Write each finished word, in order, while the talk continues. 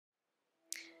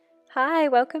Hi,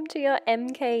 welcome to your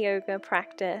MK yoga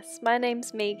practice. My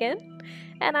name's Megan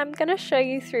and I'm going to show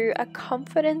you through a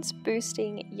confidence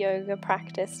boosting yoga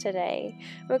practice today.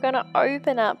 We're going to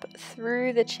open up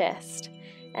through the chest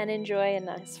and enjoy a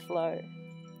nice flow.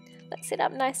 Let's sit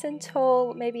up nice and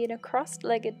tall, maybe in a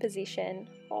crossed-legged position,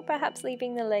 or perhaps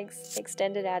leaving the legs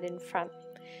extended out in front.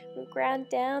 We'll ground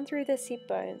down through the sit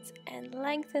bones and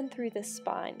lengthen through the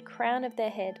spine, crown of the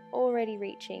head already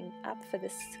reaching up for the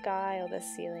sky or the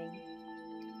ceiling.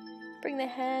 Bring the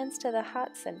hands to the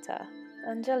heart center,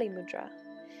 Anjali Mudra,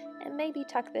 and maybe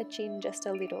tuck the chin just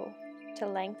a little to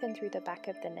lengthen through the back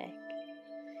of the neck.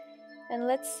 And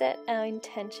let's set our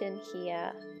intention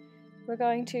here. We're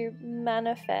going to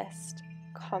manifest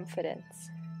confidence,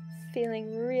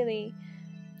 feeling really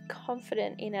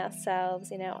confident in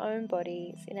ourselves, in our own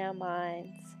bodies, in our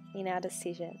minds, in our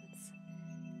decisions.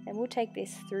 And we'll take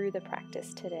this through the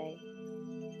practice today.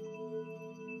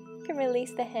 You can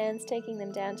release the hands, taking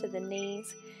them down to the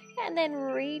knees, and then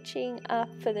reaching up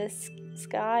for the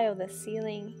sky or the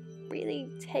ceiling,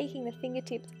 really taking the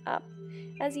fingertips up.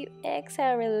 As you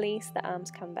exhale, release the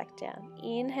arms, come back down.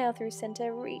 Inhale through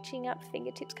center, reaching up,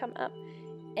 fingertips come up.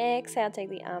 Exhale, take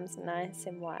the arms nice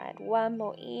and wide. One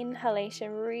more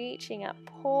inhalation, reaching up,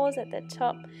 pause at the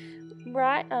top.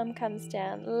 Right arm comes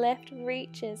down, left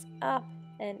reaches up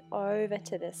and over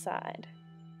to the side.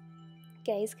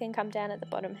 Gaze can come down at the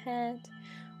bottom hand,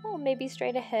 or maybe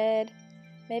straight ahead,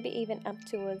 maybe even up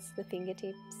towards the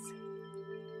fingertips.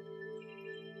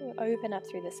 We'll open up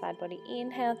through the side body.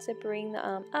 Inhale to bring the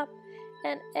arm up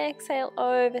and exhale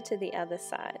over to the other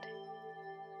side.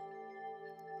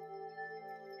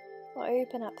 We'll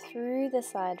open up through the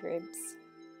side ribs.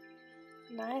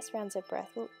 Nice rounds of breath.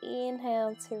 We'll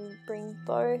inhale to bring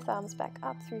both arms back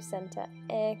up through center.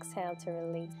 Exhale to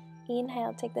release.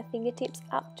 Inhale, take the fingertips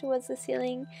up towards the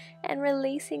ceiling and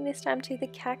releasing this time to the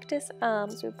cactus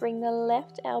arms. We'll bring the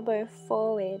left elbow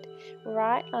forward,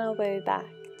 right elbow back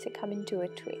to come into a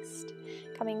twist.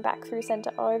 Coming back through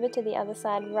center over to the other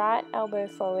side, right elbow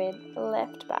forward,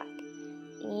 left back.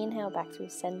 Inhale back through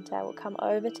center. We'll come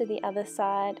over to the other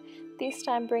side. This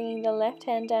time bringing the left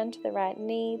hand down to the right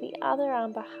knee, the other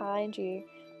arm behind you.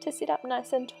 To sit up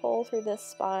nice and tall through the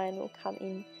spine, we'll come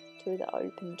in to the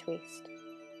open twist.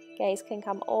 Gaze can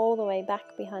come all the way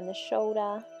back behind the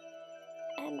shoulder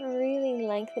and really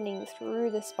lengthening through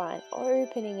the spine,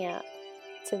 opening out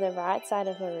to the right side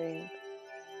of the room.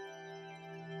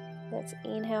 Let's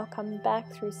inhale, come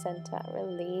back through center,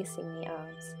 releasing the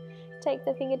arms. Take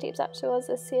the fingertips up towards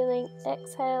the ceiling,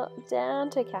 exhale down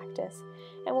to cactus,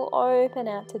 and we'll open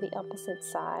out to the opposite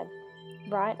side.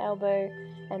 Right elbow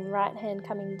and right hand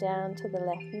coming down to the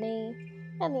left knee,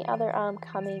 and the other arm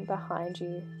coming behind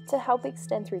you to help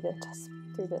extend through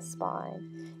the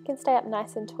spine. You can stay up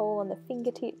nice and tall on the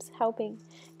fingertips, helping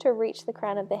to reach the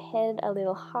crown of the head a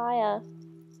little higher.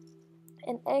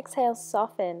 And exhale,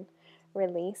 soften,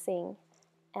 releasing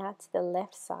out to the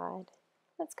left side.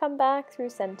 Let's come back through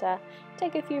center,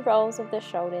 take a few rolls of the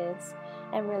shoulders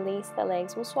and release the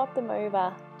legs. We'll swap them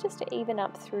over just to even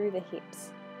up through the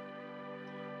hips.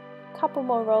 A couple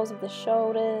more rolls of the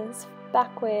shoulders,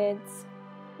 backwards,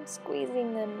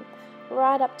 squeezing them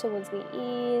right up towards the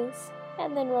ears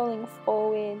and then rolling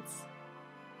forwards,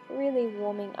 really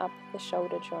warming up the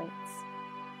shoulder joints.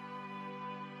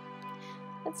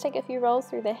 Let's take a few rolls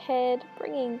through the head,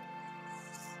 bringing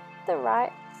the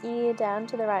right ear down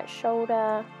to the right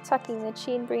shoulder, tucking the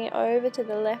chin, bring it over to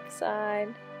the left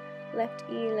side, left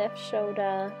ear, left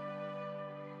shoulder.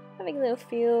 Having a little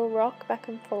feel, rock back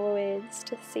and forwards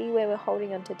to see where we're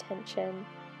holding onto tension.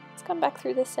 Let's come back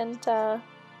through the center,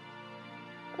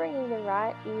 bringing the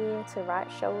right ear to right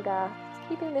shoulder,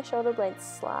 keeping the shoulder blades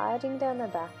sliding down the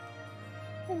back.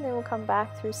 And then we'll come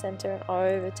back through center and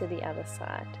over to the other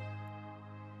side.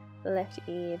 Left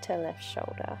ear to left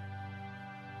shoulder.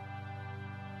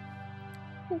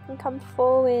 We can come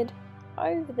forward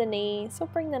over the knees or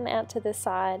bring them out to the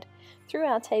side through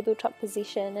our tabletop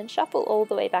position and shuffle all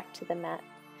the way back to the mat.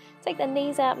 Take the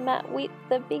knees out mat width,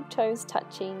 the big toes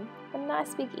touching. A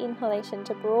nice big inhalation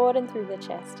to broaden through the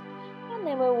chest. And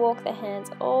then we'll walk the hands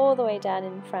all the way down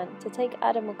in front to take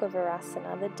Adho Mukha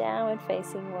Virasana, the downward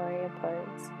facing warrior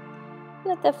pose.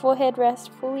 Let the forehead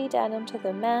rest fully down onto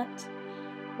the mat.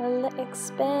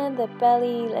 Expand the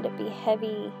belly, let it be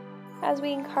heavy as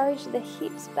we encourage the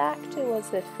hips back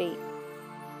towards the feet,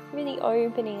 really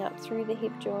opening up through the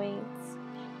hip joints.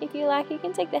 If you like, you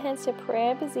can take the hands to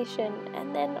prayer position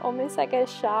and then almost like a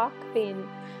shark fin,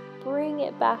 bring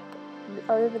it back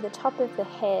over the top of the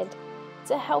head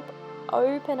to help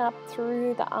open up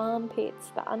through the armpits,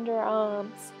 the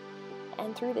underarms,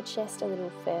 and through the chest a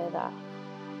little further.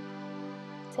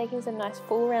 Taking some nice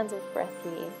full rounds of breath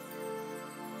here.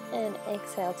 And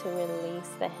exhale to release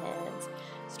the hands.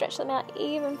 Stretch them out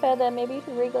even further, maybe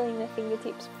wriggling the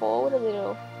fingertips forward a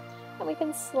little. And we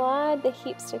can slide the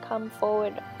hips to come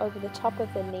forward over the top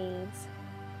of the knees.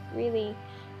 Really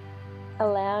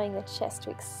allowing the chest to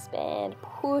expand,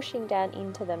 pushing down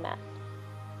into the mat.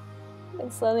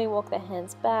 And slowly walk the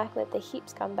hands back, let the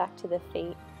hips come back to the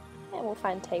feet. And we'll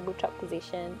find tabletop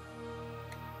position.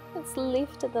 Let's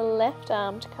lift the left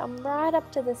arm to come right up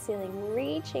to the ceiling,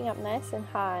 reaching up nice and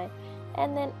high.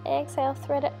 And then exhale,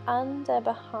 thread it under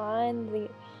behind the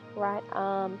right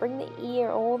arm. Bring the ear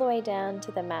all the way down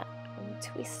to the mat and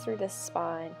twist through the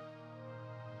spine.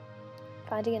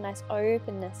 Finding a nice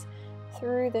openness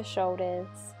through the shoulders.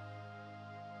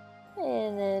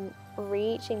 And then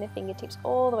reaching the fingertips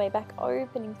all the way back,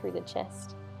 opening through the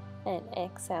chest. And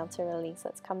exhale to release.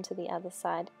 Let's come to the other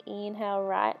side. Inhale,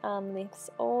 right arm lifts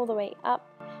all the way up.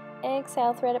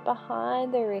 Exhale, thread it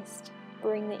behind the wrist.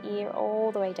 Bring the ear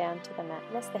all the way down to the mat.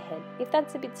 Rest the head. If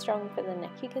that's a bit strong for the neck,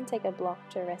 you can take a block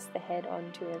to rest the head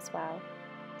onto as well.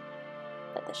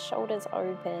 Let the shoulders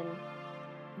open.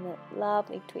 And that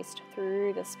lovely twist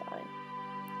through the spine.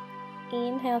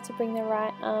 Inhale to bring the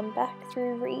right arm back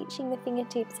through, reaching the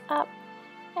fingertips up.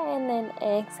 And then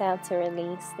exhale to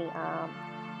release the arm.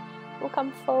 We'll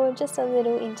come forward just a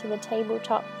little into the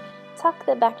tabletop. Tuck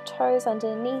the back toes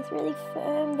underneath, really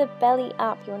firm the belly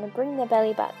up. You want to bring the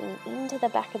belly button into the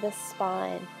back of the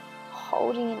spine,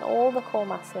 holding in all the core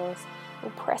muscles.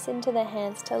 We'll press into the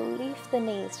hands to lift the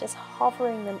knees, just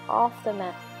hovering them off the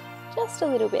mat just a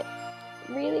little bit.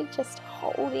 Really just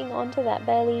holding onto that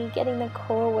belly, getting the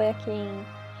core working,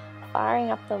 firing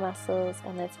up the muscles,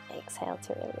 and let's exhale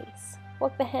to release.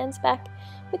 Walk the hands back,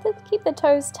 keep the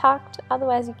toes tucked,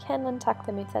 otherwise you can untuck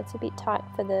them if that's a bit tight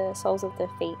for the soles of the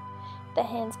feet. The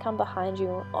hands come behind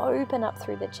you, open up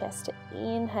through the chest to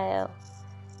inhale,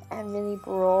 and really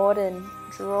broaden,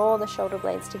 draw the shoulder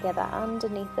blades together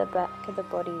underneath the back of the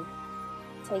body.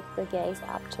 Take the gaze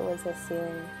up towards the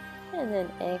ceiling, and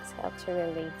then exhale to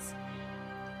release.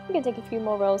 You can take a few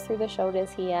more rolls through the shoulders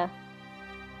here,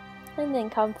 and then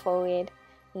come forward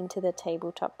into the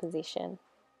tabletop position.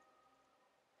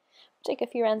 Take a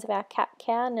few rounds of our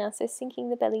cat-cow now, so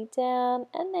sinking the belly down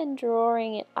and then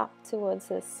drawing it up towards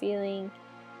the ceiling.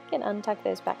 You can untuck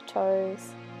those back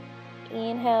toes.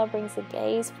 Inhale brings the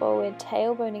gaze forward,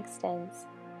 tailbone extends.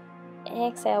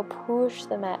 Exhale, push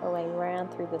the mat away,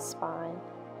 round through the spine.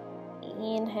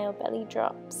 Inhale, belly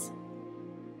drops.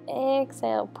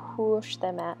 Exhale, push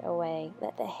the mat away.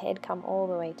 Let the head come all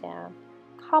the way down.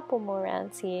 Couple more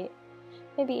rounds here,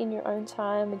 maybe in your own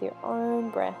time with your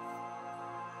own breath.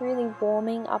 Really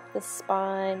warming up the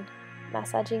spine,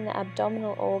 massaging the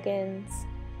abdominal organs.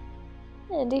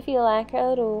 And if you like, a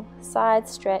little side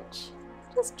stretch,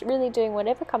 just really doing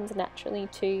whatever comes naturally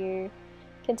to you. You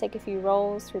can take a few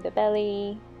rolls through the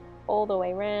belly, all the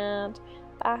way around,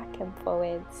 back and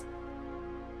forwards.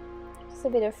 Just a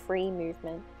bit of free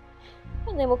movement.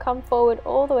 And then we'll come forward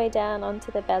all the way down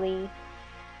onto the belly.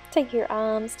 Take your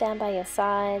arms down by your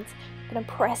sides. We're going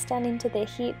to press down into the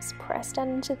hips, press down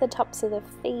into the tops of the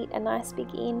feet, a nice big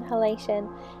inhalation.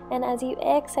 And as you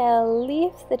exhale,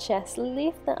 lift the chest,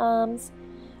 lift the arms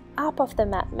up off the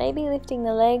mat, maybe lifting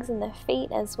the legs and the feet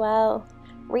as well.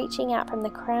 Reaching out from the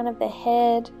crown of the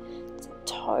head to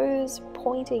toes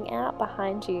pointing out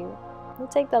behind you. We'll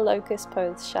take the locust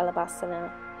pose,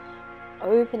 Shalabhasana,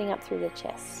 opening up through the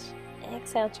chest.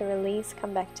 Exhale to release,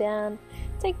 come back down.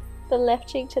 Take the left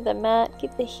cheek to the mat,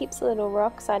 give the hips a little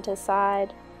rock side to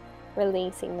side,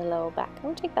 releasing the lower back.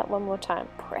 We'll take that one more time,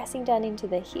 pressing down into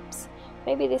the hips.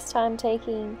 Maybe this time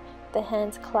taking the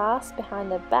hands clasped behind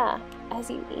the back as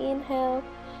you inhale,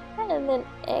 and then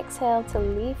exhale to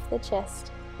lift the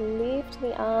chest, lift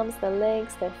the arms, the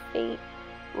legs, the feet,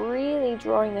 really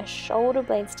drawing the shoulder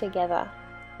blades together,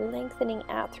 lengthening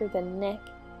out through the neck.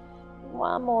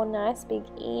 One more nice big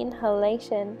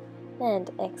inhalation,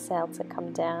 and exhale to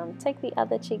come down. Take the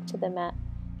other cheek to the mat,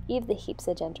 give the hips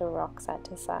a gentle rock side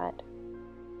to side.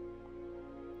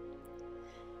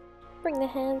 Bring the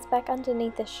hands back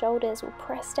underneath the shoulders. We'll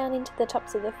press down into the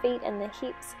tops of the feet and the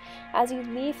hips as you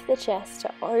lift the chest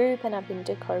to open up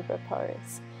into Cobra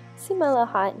Pose. Similar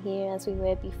height here as we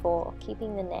were before,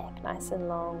 keeping the neck nice and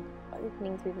long,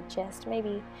 opening through the chest,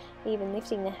 maybe even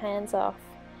lifting the hands off,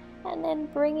 and then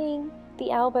bringing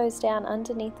the elbows down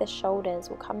underneath the shoulders.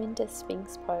 We'll come into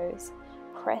Sphinx Pose,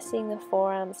 pressing the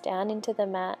forearms down into the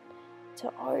mat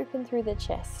to open through the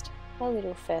chest a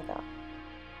little further.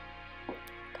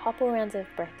 Couple rounds of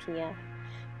breath here,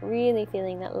 really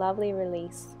feeling that lovely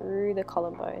release through the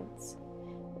collarbones.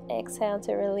 exhale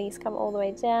to release, come all the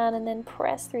way down, and then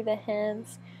press through the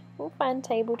hands. We'll find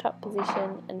tabletop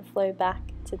position and flow back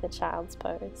to the child's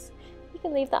pose. You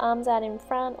can leave the arms out in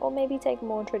front, or maybe take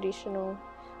more traditional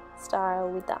style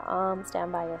with the arms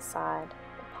down by your side,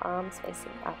 the palms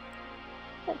facing up.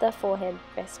 Let the forehead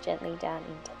rest gently down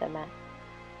into the mat.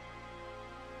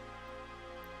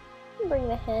 And bring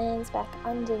the hands back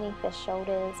underneath the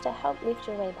shoulders to help lift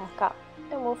your way back up,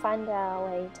 and we'll find our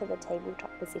way to the tabletop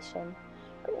position.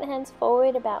 Bring the hands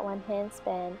forward about 1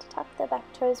 handspan. Tuck the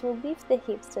back toes. We'll lift the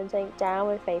hips to take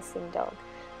downward facing dog.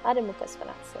 Adho Mukha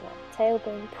Svanasana.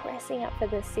 Tailbone pressing up for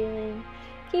the ceiling.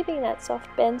 Keeping that soft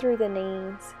bend through the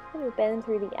knees. Little bend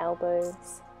through the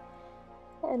elbows.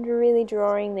 And really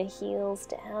drawing the heels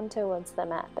down towards the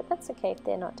mat. But that's okay if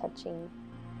they're not touching.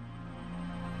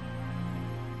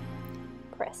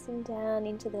 Pressing down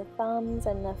into the thumbs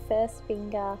and the first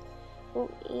finger. We'll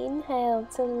inhale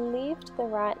to lift the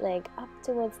right leg up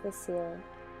towards the ceiling.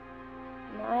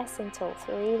 Nice and tall,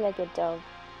 3-legged dog.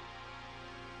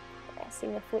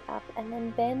 Pressing the foot up and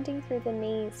then bending through the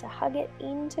knees to hug it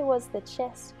in towards the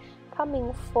chest.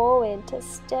 Coming forward to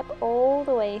step all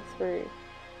the way through.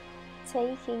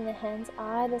 Taking the hands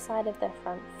either side of the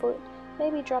front foot.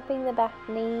 Maybe dropping the back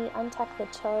knee, untuck the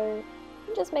toe.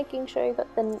 And just making sure you've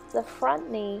got the front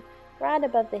knee right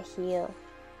above the heel.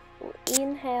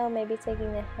 Inhale, maybe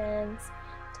taking the hands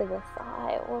to the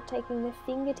thigh or taking the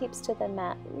fingertips to the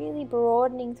mat, really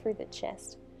broadening through the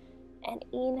chest. And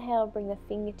inhale, bring the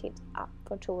fingertips up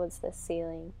or towards the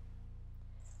ceiling.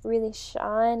 Really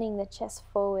shining the chest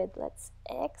forward. Let's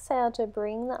exhale to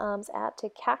bring the arms out to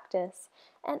cactus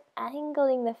and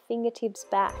angling the fingertips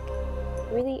back.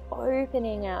 Really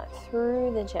opening out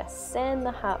through the chest. Send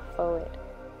the heart forward.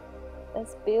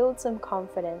 Let's build some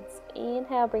confidence.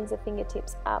 Inhale brings the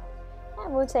fingertips up,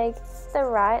 and we'll take the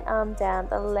right arm down,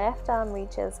 the left arm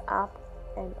reaches up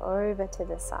and over to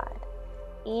the side.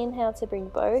 Inhale to bring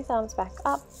both arms back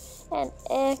up, and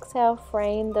exhale,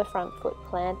 frame the front foot,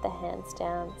 plant the hands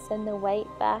down. Send the weight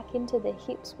back into the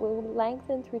hips. We'll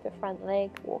lengthen through the front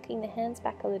leg, walking the hands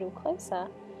back a little closer,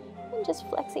 and just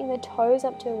flexing the toes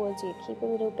up towards you. Keep a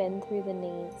little bend through the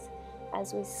knees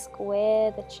as we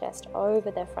square the chest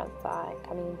over the front thigh,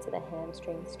 coming into the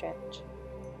hamstring stretch.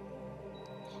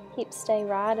 Hips stay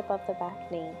right above the back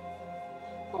knee.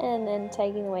 And then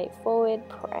taking the weight forward,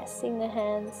 pressing the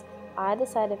hands either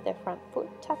side of the front foot,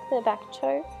 tuck the back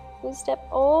toe. We'll step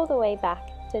all the way back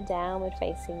to downward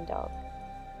facing dog.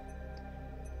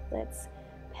 Let's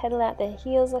pedal out the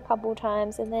heels a couple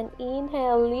times, and then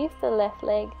inhale, lift the left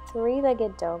leg,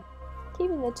 3-legged dog,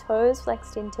 keeping the toes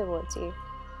flexed in towards you.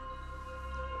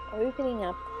 Opening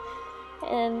up,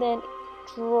 and then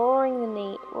drawing the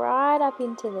knee right up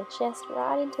into the chest,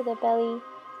 right into the belly,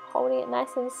 holding it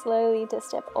nice and slowly to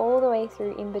step all the way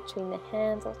through in between the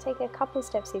hands, or take a couple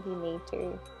steps if you need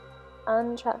to.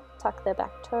 Untuck the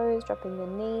back toes, dropping the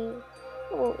knee.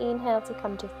 We'll inhale to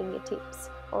come to fingertips,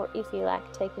 or if you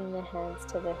like, taking the hands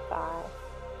to the thigh.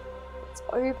 Let's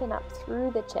open up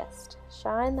through the chest,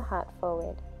 shine the heart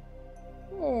forward,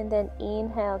 and then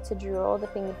inhale to draw the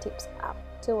fingertips up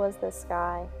towards the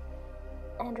sky,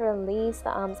 and release the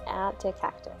arms out to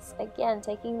cactus. Again,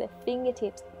 taking the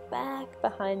fingertips back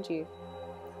behind you,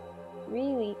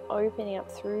 really opening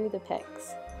up through the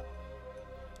pecs.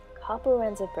 Couple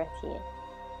rounds of breath here.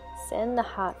 Send the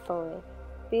heart forward,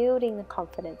 building the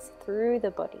confidence through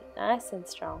the body, nice and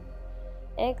strong.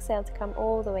 Exhale to come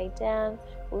all the way down.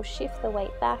 We'll shift the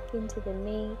weight back into the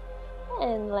knee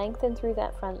and lengthen through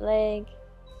that front leg,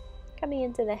 coming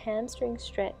into the hamstring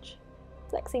stretch,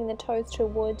 flexing the toes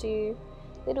towards you,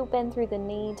 little bend through the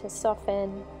knee to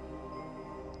soften,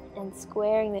 and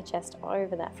squaring the chest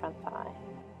over that front thigh,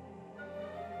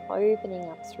 opening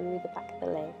up through the back of the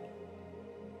leg.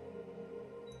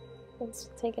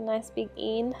 Let's take a nice big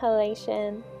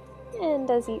inhalation, and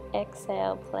as you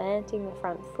exhale, planting the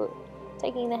front foot,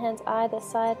 taking the hands either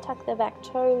side, tuck the back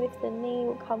toe, lift the knee,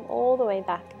 will come all the way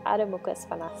back, Adho Mukha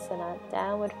Svanasana,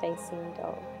 downward facing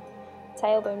dog.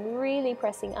 Tailbone really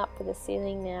pressing up for the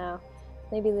ceiling now.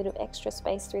 Maybe a little extra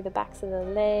space through the backs of the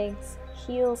legs,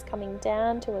 heels coming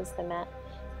down towards the mat.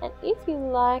 And if you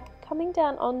like, coming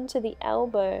down onto the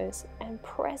elbows and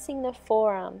pressing the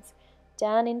forearms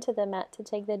down into the mat to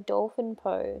take the dolphin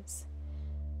pose.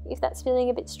 If that's feeling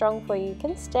a bit strong for you, you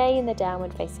can stay in the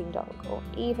downward facing dog or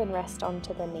even rest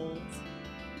onto the knees.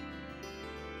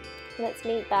 Let's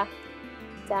meet back,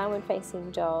 downward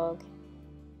facing dog,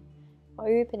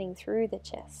 opening through the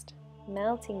chest,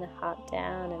 melting the heart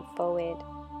down and forward.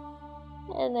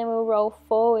 And then we'll roll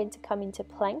forward to come into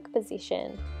plank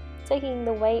position, taking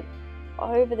the weight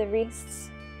over the wrists,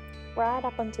 right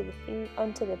up onto the feet,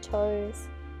 onto the toes,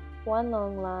 one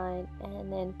long line,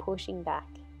 and then pushing back,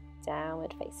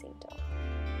 downward facing dog.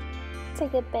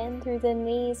 Take a bend through the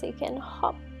knees so you can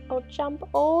hop or jump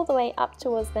all the way up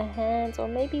towards the hands, or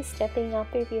maybe stepping up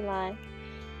if you like.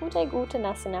 We'll take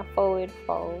Uttanasana, forward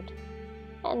fold,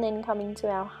 and then coming to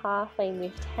our halfway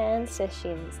lift, hands to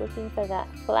shins, looking for that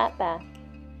flat back,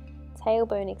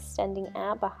 tailbone extending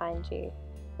out behind you.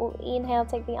 We'll inhale,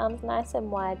 take the arms nice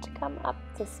and wide to come up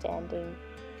to standing.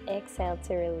 Exhale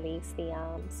to release the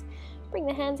arms. Bring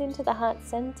the hands into the heart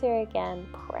center again,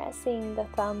 pressing the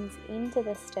thumbs into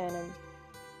the sternum.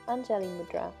 Anjali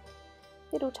Mudra.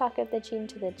 Little tuck of the chin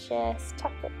to the chest,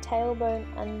 tuck the tailbone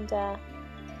under,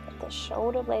 let the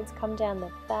shoulder blades come down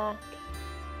the back.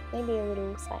 Maybe a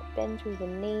little slight bend through the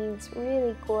knees,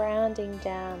 really grounding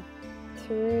down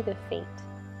through the feet,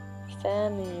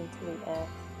 firmly into the earth.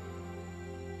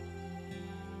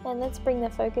 And let's bring the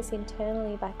focus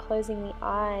internally by closing the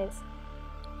eyes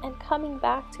and coming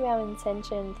back to our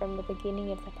intention from the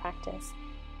beginning of the practice,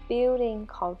 building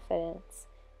confidence.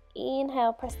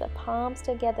 Inhale, press the palms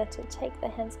together to take the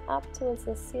hands up towards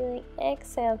the ceiling.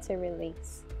 Exhale to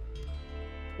release.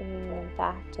 Bringing them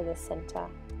back to the center.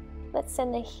 Let's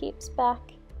send the hips back.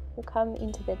 We'll come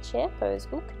into the chair pose,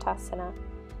 Utkatasana.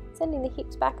 Sending the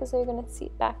hips back as though you're going to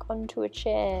sit back onto a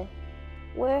chair.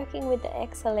 Working with the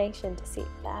exhalation to sit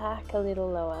back a little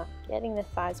lower. Getting the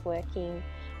thighs working.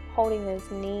 Holding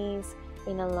those knees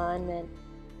in alignment.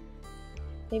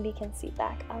 Maybe you can sit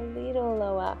back a little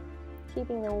lower.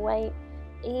 Keeping the weight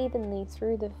evenly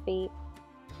through the feet.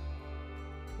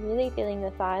 Really feeling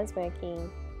the thighs working.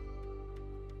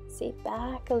 Sit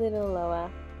back a little lower.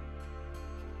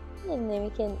 And then we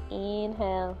can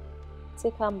inhale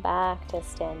to come back to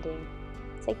standing.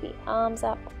 Take the arms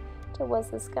up towards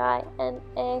the sky and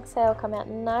exhale, come out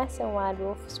nice and wide.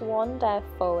 We'll swan dive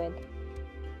forward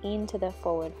into the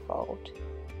forward fold.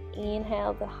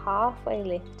 Inhale, the halfway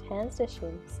lift, hands to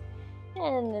shins.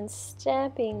 And then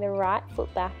stepping the right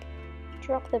foot back.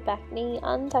 Drop the back knee,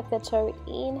 untuck the toe.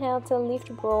 Inhale to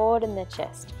lift, broaden the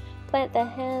chest. Plant the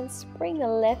hands, bring the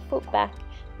left foot back.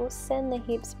 We'll send the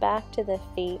hips back to the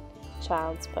feet,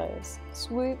 child's pose.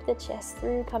 Swoop the chest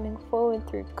through, coming forward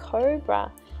through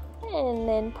cobra. And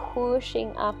then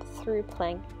pushing up through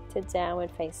plank to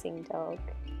downward facing dog.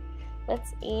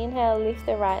 Let's inhale, lift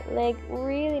the right leg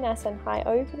really nice and high,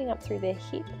 opening up through the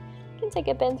hip. You can take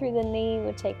a bend through the knee,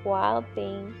 we'll take wild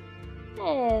being.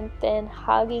 And then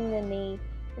hugging the knee,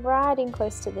 right in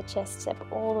close to the chest, step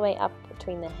all the way up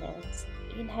between the hands.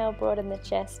 Inhale, broaden the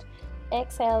chest.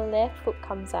 Exhale, left foot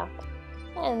comes up.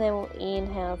 And then we'll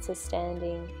inhale to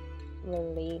standing,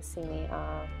 releasing the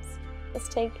arms. Let's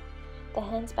take the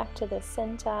hands back to the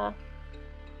center,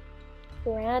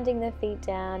 grounding the feet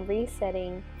down,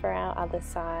 resetting for our other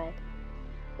side.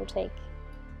 We'll take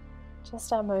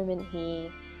just a moment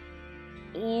here.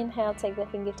 Inhale, take the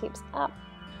fingertips up.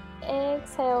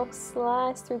 Exhale,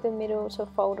 slice through the middle to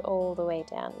fold all the way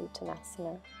down,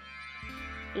 Uttanasana.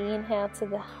 Inhale to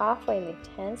the halfway lift,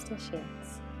 hands to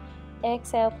shins.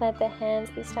 Exhale, plant the hands.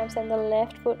 This time send the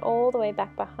left foot all the way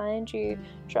back behind you.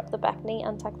 Drop the back knee,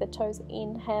 untuck the toes.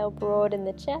 Inhale, broaden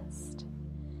the chest.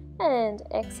 And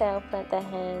exhale, plant the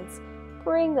hands.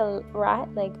 Bring the right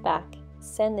leg back.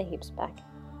 Send the hips back.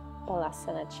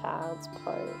 Balasana, child's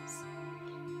pose.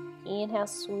 Inhale,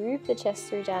 swoop the chest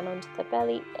through down onto the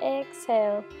belly.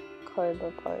 Exhale,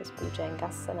 cobra pose,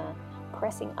 Bhujangasana.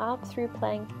 Pressing up through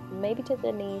plank, maybe to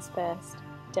the knees first.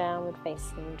 Downward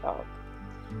facing dog.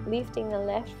 Lifting the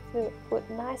left foot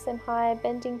nice and high,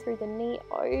 bending through the knee,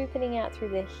 opening out through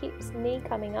the hips, knee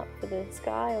coming up for the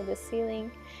sky or the ceiling,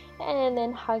 and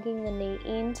then hugging the knee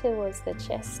in towards the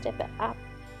chest, step it up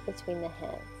between the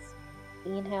hands.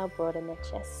 Inhale, broaden the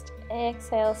chest.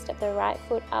 Exhale, step the right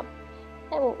foot up,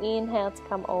 and we'll inhale to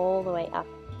come all the way up.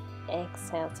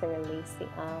 Exhale to release the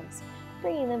arms,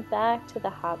 bringing them back to the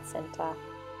heart center.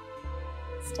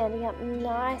 Standing up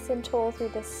nice and tall through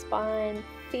the spine,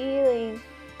 feeling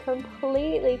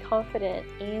completely confident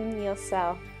in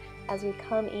yourself as we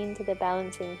come into the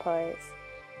balancing pose.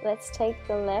 Let's take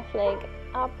the left leg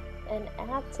up and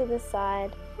out to the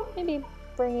side, maybe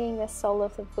bringing the sole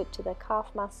of the foot to the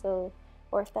calf muscle,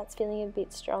 or if that's feeling a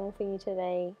bit strong for you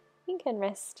today, you can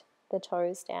rest the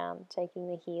toes down,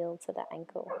 taking the heel to the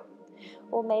ankle.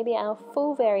 Or maybe our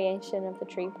full variation of the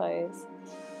tree pose,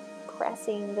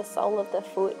 pressing the sole of the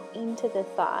foot into the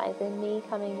thigh, the knee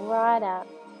coming right out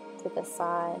to the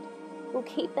side. We'll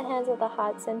keep the hands at the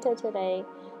heart center today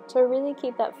to really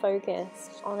keep that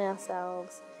focus on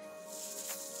ourselves,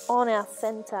 on our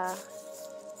center.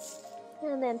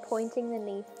 And then pointing the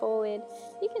knee forward,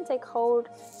 you can take hold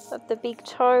of the big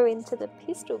toe into the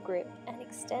pistol grip and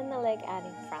extend the leg out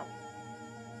in front.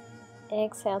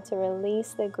 Exhale to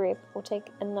release the grip, or take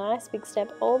a nice big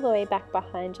step all the way back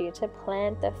behind you to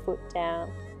plant the foot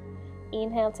down.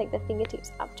 Inhale, take the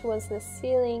fingertips up towards the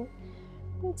ceiling.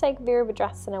 We'll take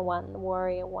Virabhadrasana 1,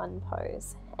 Warrior 1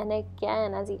 pose. And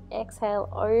again, as you exhale,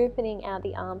 opening out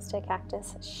the arms to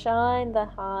cactus, shine the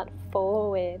heart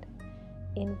forward,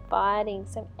 inviting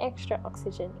some extra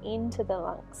oxygen into the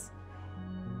lungs.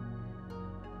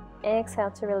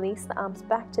 Exhale to release the arms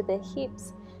back to the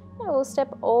hips, and we'll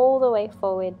step all the way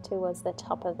forward towards the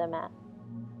top of the mat.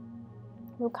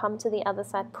 We'll come to the other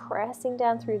side, pressing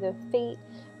down through the feet,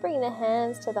 bringing the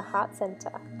hands to the heart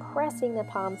center, pressing the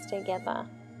palms together.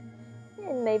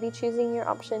 And maybe choosing your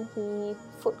option here,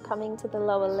 foot coming to the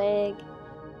lower leg,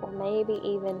 or maybe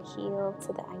even heel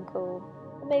to the ankle.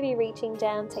 Or maybe reaching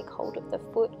down, take hold of the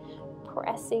foot,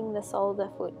 pressing the sole of the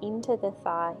foot into the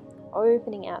thigh,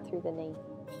 opening out through the knee.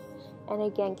 And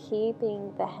again,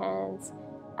 keeping the hands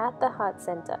at the heart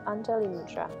center, Anjali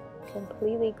Mudra,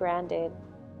 completely grounded,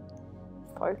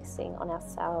 focusing on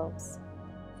ourselves.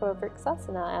 For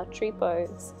Vrksasana, our tree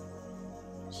pose,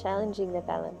 challenging the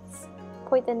balance.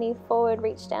 Point the knee forward,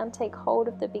 reach down, take hold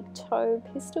of the big toe,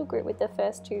 pistol grip with the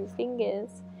first 2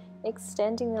 fingers,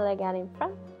 extending the leg out in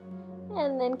front,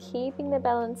 and then keeping the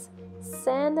balance,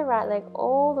 send the right leg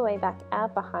all the way back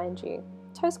out behind you.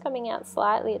 Toes coming out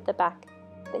slightly at the back,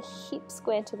 the hips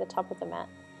square to the top of the mat.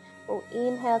 We'll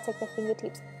inhale, take the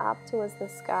fingertips up towards the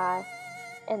sky,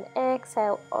 and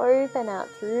exhale, open out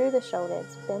through the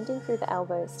shoulders, bending through the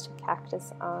elbows to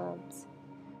cactus arms.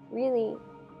 Really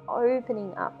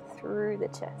opening up through the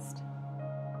chest.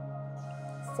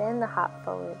 Send the heart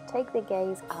forward, take the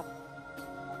gaze up.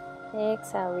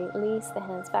 Exhale, release the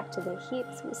hands back to the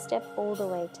hips. We'll step all the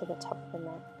way to the top of the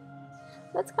mat.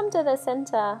 Let's come to the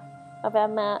center of our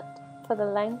mat for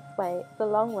the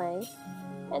long way,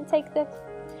 and take the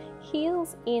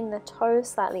heels in, the toes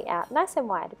slightly out, nice and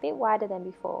wide, a bit wider than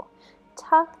before.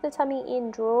 Tuck the tummy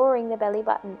in, drawing the belly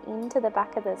button into the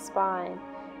back of the spine,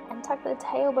 and tuck the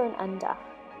tailbone under.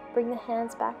 Bring the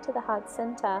hands back to the heart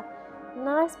center.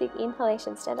 Nice big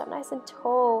inhalation, stand up nice and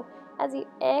tall. As you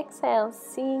exhale,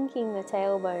 sinking the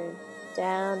tailbone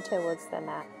down towards the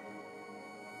mat.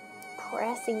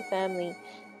 Pressing firmly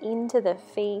into the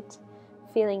feet,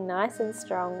 feeling nice and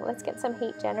strong. Let's get some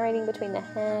heat generating between the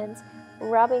hands,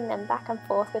 rubbing them back and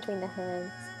forth between the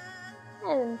hands,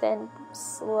 and then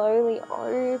slowly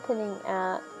opening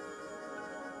out.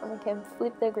 And we can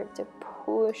flip the grip to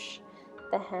push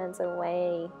the hands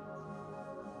away,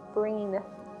 bringing the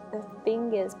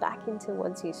fingers back in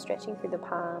towards you, stretching through the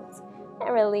palms,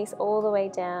 and release all the way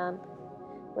down.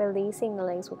 Releasing the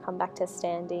legs, we'll come back to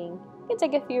standing. You can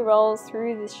take a few rolls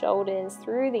through the shoulders,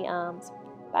 through the arms,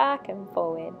 back and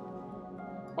forward.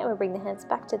 And we'll bring the hands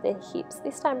back to the hips,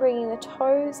 this time bringing the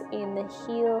toes in, the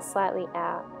heels slightly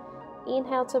out.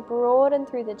 Inhale to broaden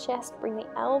through the chest, bring the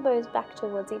elbows back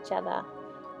towards each other.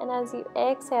 And as you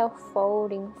exhale,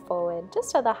 folding forward,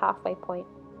 just to the halfway point.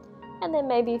 And then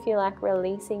maybe if you like,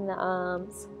 releasing the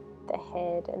arms, the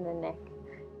head and the neck.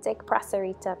 Take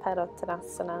Prasarita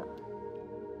Padottanasana.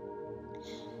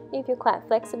 If you're quite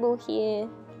flexible here,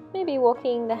 maybe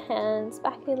walking the hands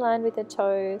back in line with the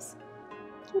toes,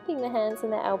 keeping the hands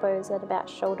and the elbows at about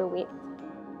shoulder width,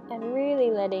 and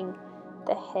really letting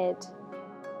the head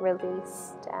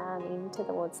release down in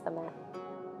towards the mat.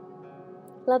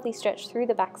 Lovely stretch through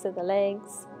the backs of the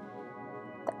legs,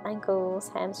 the ankles,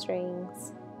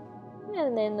 hamstrings,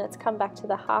 and then let's come back to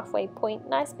the halfway point.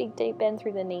 Nice big deep bend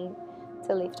through the knee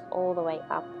to lift all the way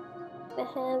up. The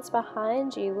hands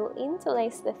behind you will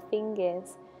interlace the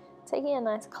fingers, taking a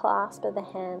nice clasp of the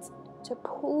hands to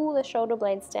pull the shoulder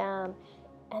blades down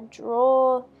and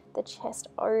draw the chest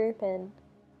open,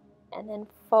 and then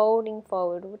folding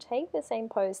forward. We'll take the same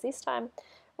pose, this time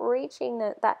reaching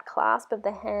that clasp of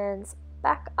the hands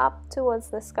back up towards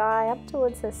the sky, up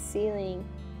towards the ceiling,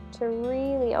 to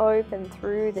really open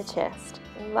through the chest.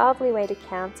 A lovely way to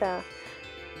counter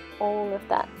all of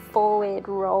that forward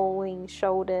rolling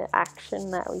shoulder action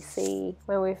that we see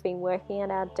when we've been working at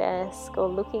our desk or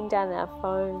looking down at our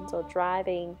phones or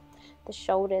driving. The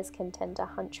shoulders can tend to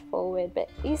hunch forward, but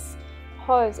this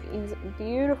pose is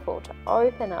beautiful to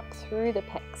open up through the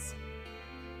pecs.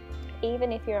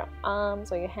 Even if your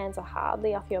arms or your hands are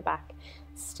hardly off your back,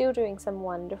 still doing some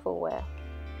wonderful work.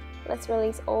 Let's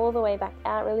release all the way back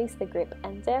out, release the grip,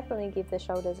 and definitely give the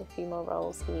shoulders a few more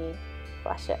rolls here.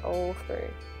 Flush it all through.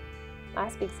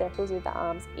 Nice big circles with the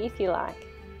arms if you like.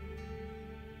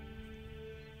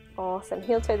 Awesome.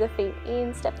 Heel toe the feet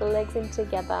in, step the legs in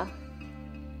together.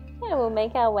 And we'll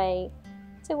make our way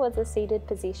towards a seated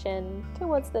position,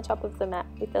 towards the top of the mat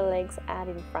with the legs out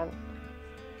in front.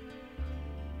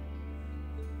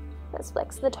 Let's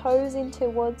flex the toes in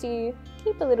towards you.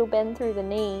 Keep a little bend through the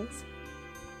knees.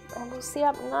 And we'll sit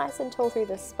up nice and tall through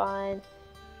the spine.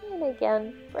 And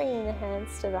again, bringing the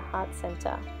hands to the heart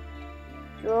center.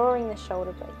 Drawing the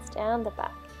shoulder blades down the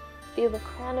back. Feel the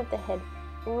crown of the head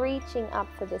reaching up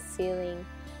for the ceiling.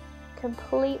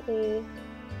 Completely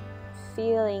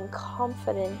feeling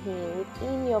confident here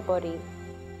within your body.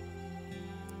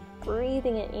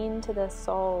 Breathing it into the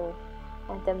soul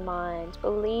and the mind,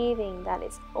 believing that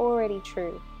it's already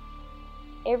true.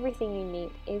 Everything you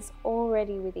need is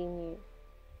already within you.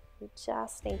 You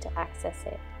just need to access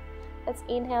it. Let's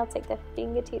inhale, take the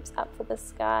fingertips up for the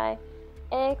sky.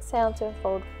 Exhale to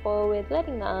fold forward,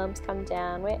 letting the arms come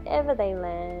down wherever they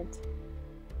land.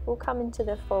 We'll come into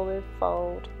the forward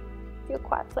fold. Feel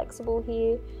quite flexible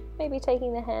here, maybe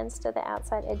taking the hands to the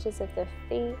outside edges of the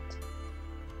feet,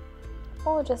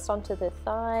 or just onto the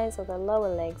thighs or the lower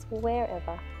legs,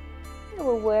 wherever. And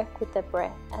we'll work with the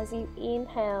breath as you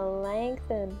inhale,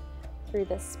 lengthen through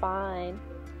the spine,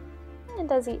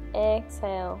 and as you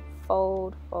exhale,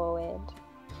 fold forward.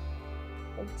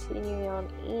 Continuing on,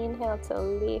 inhale to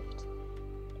lift,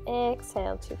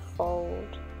 exhale to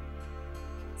fold.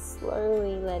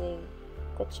 Slowly letting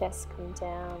the chest come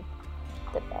down,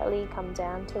 the belly come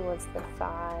down towards the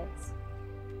thighs.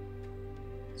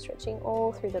 Stretching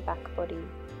all through the back body.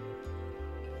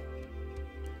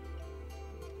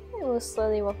 And we'll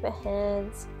slowly walk the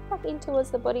hands back in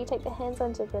towards the body. Take the hands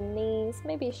onto the knees,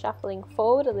 maybe shuffling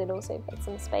forward a little so you've got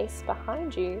some space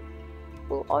behind you.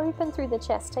 We'll open through the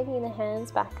chest, taking the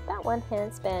hands back about one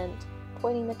handspan,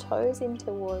 pointing the toes in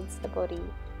towards the body.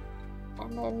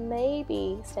 And then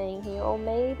maybe staying here, or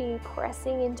maybe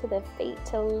pressing into the feet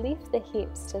to lift the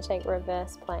hips to take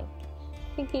reverse plank.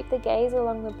 You can keep the gaze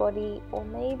along the body, or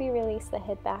maybe release the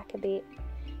head back a bit,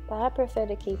 but I prefer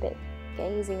to keep it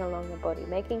gazing along the body,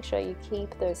 making sure you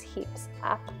keep those hips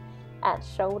up at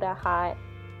shoulder height,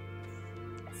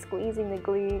 squeezing the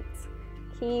glutes,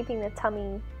 keeping the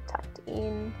tummy tucked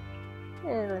in.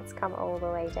 And let's come all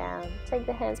the way down. Take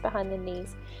the hands behind the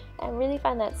knees and really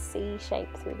find that C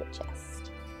shape through the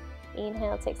chest.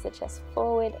 Inhale takes the chest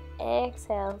forward,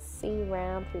 exhale, C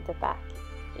round through the back.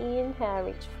 Inhale,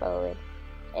 reach forward,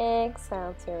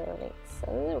 exhale to release.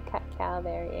 A little cat-cow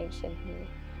variation here,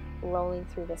 rolling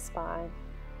through the spine.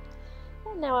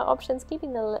 And now our options,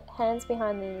 keeping the hands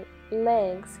behind the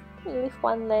legs. Lift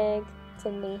one leg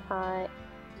to knee height,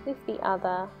 lift the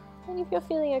other, and if you're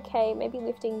feeling okay, maybe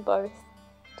lifting both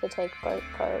to take boat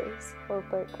pose or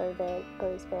boat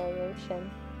pose variation.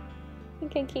 You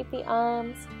can keep the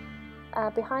arms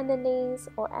behind the knees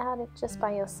or out just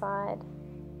by your side.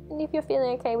 And if you're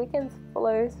feeling okay, we can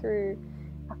flow through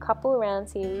a couple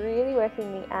rounds here, really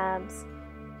working the abs.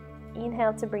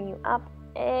 Inhale to bring you up,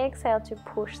 exhale to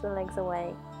push the legs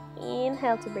away.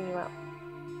 Inhale to bring you up,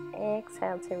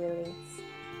 exhale to release.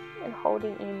 And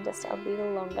holding in just a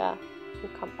little longer,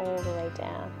 we'll come all the way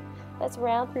down. Let's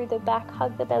round through the back,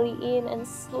 hug the belly in, and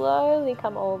slowly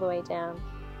come all the way down.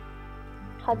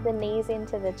 Hug the knees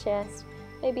into the chest,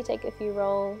 maybe take a few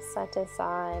rolls side to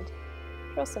side.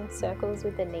 Draw some circles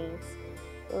with the knees.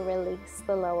 We'll release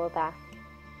the lower back.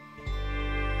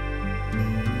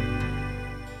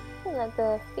 And let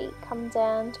the feet come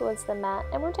down towards the mat,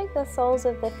 and we'll take the soles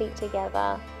of the feet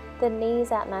together, the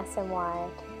knees out nice and wide.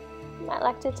 You might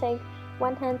like to take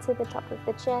one hand to the top of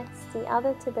the chest, the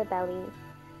other to the belly,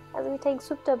 as we take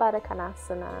Supta Baddha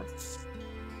Konasana.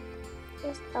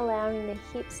 Just allowing the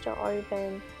hips to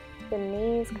open, the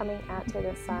knees coming out to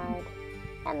the side,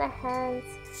 and the hands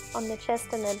on the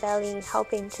chest and the belly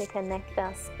helping to connect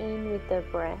us in with the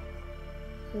breath,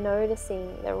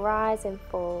 noticing the rise and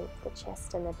fall of the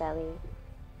chest and the belly.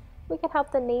 We can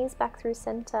help the knees back through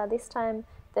center, this time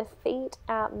the feet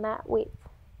out mat width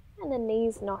and the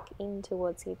knees knock in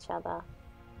towards each other.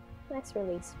 Nice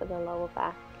release for the lower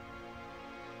back.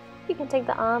 You can take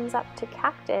the arms up to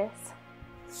cactus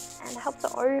and help to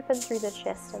open through the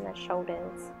chest and the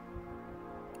shoulders.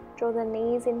 Draw the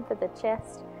knees in for the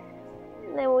chest,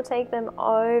 and then we'll take them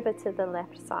over to the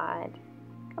left side,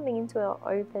 coming into our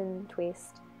open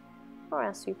twist or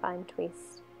our supine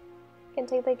twist. You can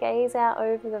take the gaze out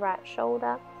over the right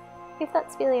shoulder, if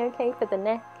that's feeling okay for the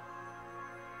neck.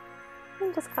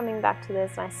 And just coming back to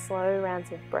those nice slow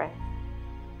rounds of breath.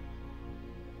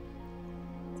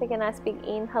 Take a nice big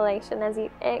inhalation. As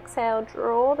you exhale,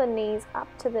 draw the knees up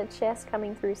to the chest,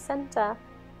 coming through center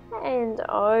and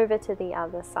over to the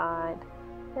other side.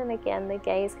 And again, the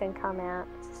gaze can come out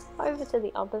over to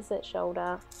the opposite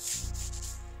shoulder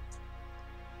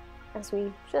as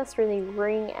we just really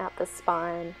wring out the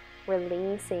spine,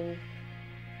 releasing.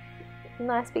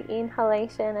 Nice big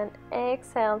inhalation and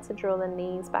exhale to draw the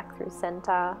knees back through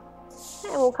center.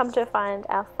 And we'll come to find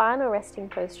our final resting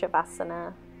pose,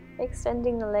 Shavasana.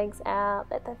 Extending the legs out,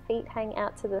 let the feet hang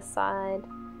out to the side,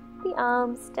 the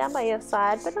arms down by your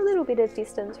side but a little bit of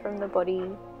distance from the body,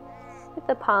 with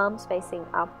the palms facing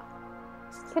up.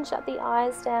 You can shut the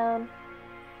eyes down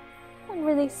and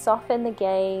really soften the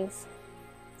gaze,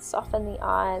 soften the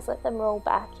eyes, let them roll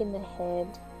back in the head.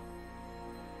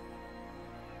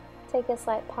 Take a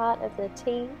slight part of the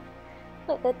teeth,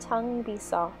 let the tongue be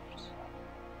soft,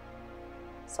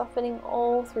 softening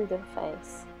all through the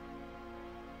face,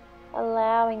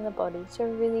 allowing the body to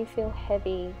really feel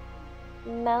heavy,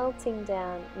 melting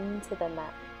down into the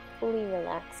mat, fully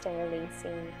relaxed and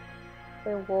releasing,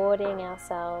 rewarding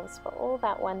ourselves for all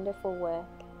that wonderful work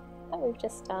that we've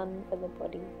just done for the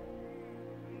body.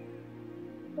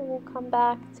 And we'll come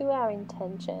back to our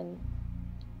intention,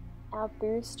 our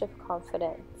boost of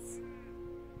confidence,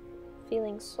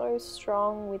 feeling so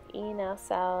strong within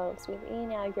ourselves,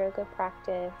 within our yoga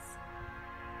practice.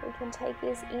 We can take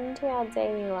this into our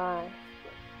daily life,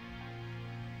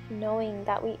 knowing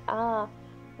that we are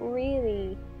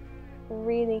really,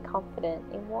 really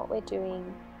confident in what we're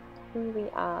doing, who we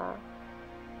are.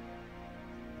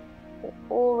 We're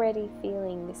already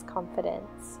feeling this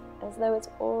confidence as though it's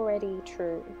already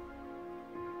true.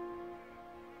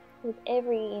 With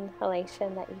every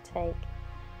inhalation that you take,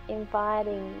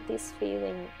 inviting this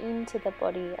feeling into the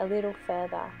body a little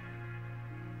further.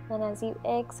 And as you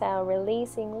exhale,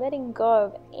 releasing, letting go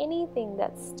of anything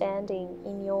that's standing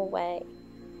in your way.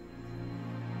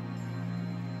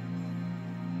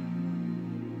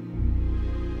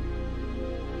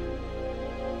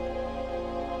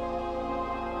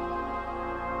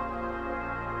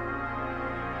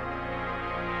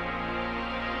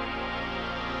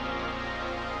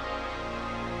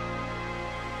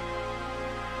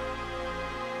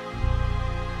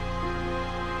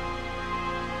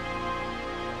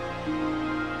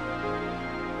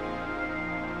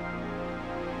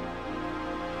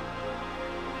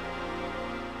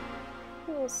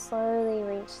 We'll slowly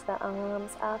reach the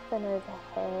arms up and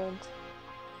overhead,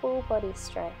 full body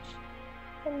stretch,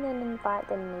 and then invite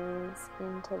the knees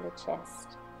into the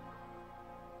chest.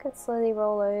 You could slowly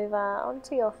roll over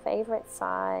onto your favorite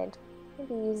side,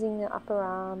 maybe using the upper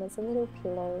arm as a little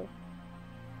pillow,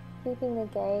 keeping the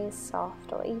gaze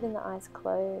soft or even the eyes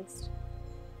closed.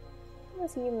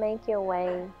 As you make your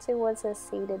way towards a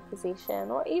seated position,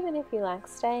 or even if you like,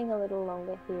 staying a little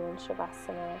longer here in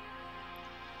Shavasana.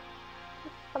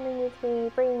 Coming with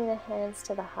me, bringing the hands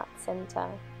to the heart center,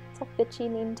 tuck the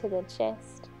chin into the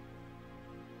chest.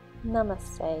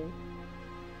 Namaste.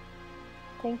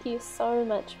 Thank you so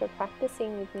much for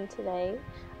practicing with me today.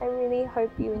 I really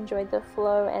hope you enjoyed the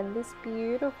flow and this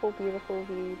beautiful, beautiful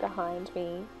view behind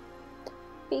me.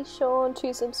 Be sure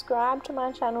to subscribe to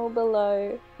my channel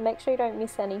below. Make sure you don't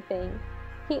miss anything.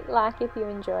 Hit like if you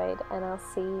enjoyed, and I'll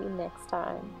see you next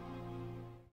time.